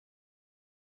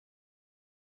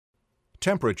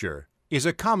Temperature is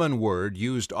a common word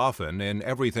used often in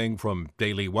everything from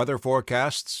daily weather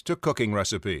forecasts to cooking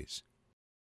recipes.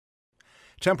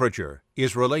 Temperature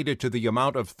is related to the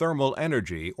amount of thermal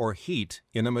energy or heat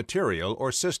in a material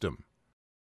or system.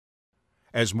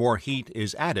 As more heat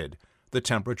is added, the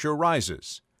temperature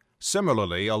rises.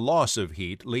 Similarly, a loss of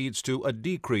heat leads to a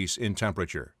decrease in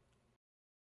temperature.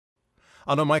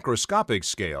 On a microscopic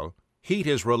scale, heat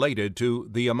is related to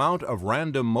the amount of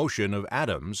random motion of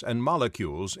atoms and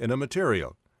molecules in a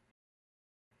material.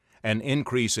 An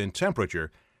increase in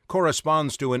temperature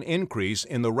corresponds to an increase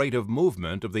in the rate of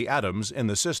movement of the atoms in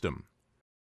the system.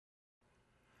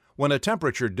 When a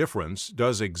temperature difference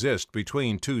does exist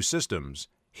between two systems,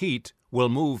 heat will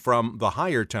move from the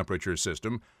higher temperature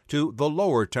system to the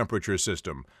lower temperature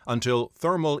system until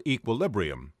thermal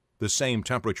equilibrium, the same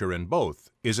temperature in both,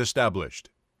 is established.